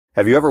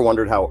Have you ever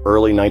wondered how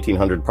early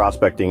 1900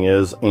 prospecting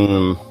is?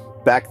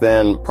 Back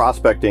then,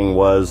 prospecting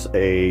was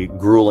a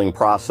grueling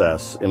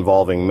process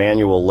involving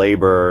manual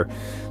labor,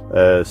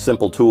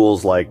 simple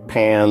tools like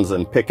pans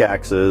and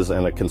pickaxes,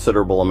 and a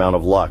considerable amount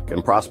of luck.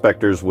 And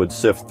prospectors would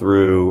sift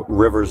through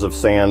rivers of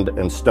sand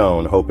and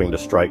stone, hoping to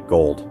strike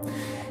gold.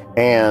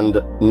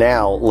 And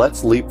now,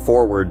 let's leap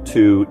forward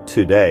to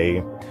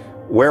today,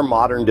 where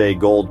modern-day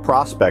gold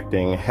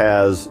prospecting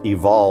has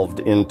evolved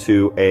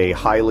into a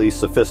highly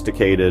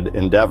sophisticated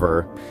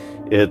endeavor.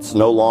 It's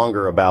no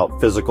longer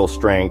about physical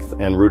strength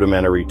and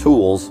rudimentary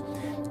tools,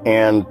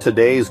 and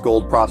today's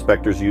gold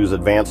prospectors use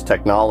advanced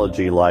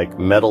technology like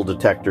metal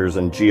detectors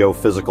and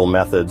geophysical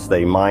methods.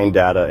 They mine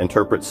data,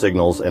 interpret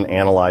signals, and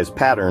analyze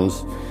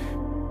patterns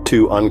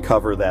to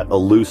uncover that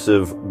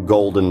elusive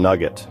golden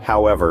nugget.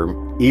 However,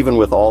 even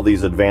with all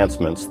these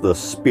advancements, the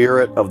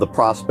spirit of the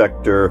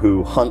prospector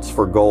who hunts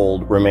for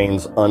gold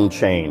remains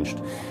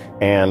unchanged.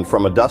 And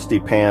from a dusty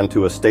pan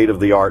to a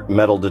state-of-the-art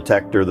metal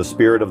detector, the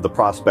spirit of the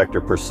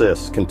prospector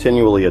persists,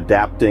 continually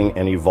adapting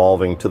and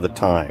evolving to the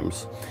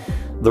times.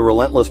 The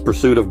relentless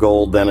pursuit of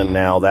gold then and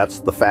now, that's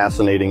the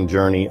fascinating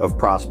journey of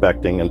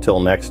prospecting. Until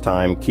next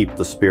time, keep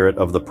the spirit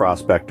of the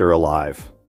prospector alive.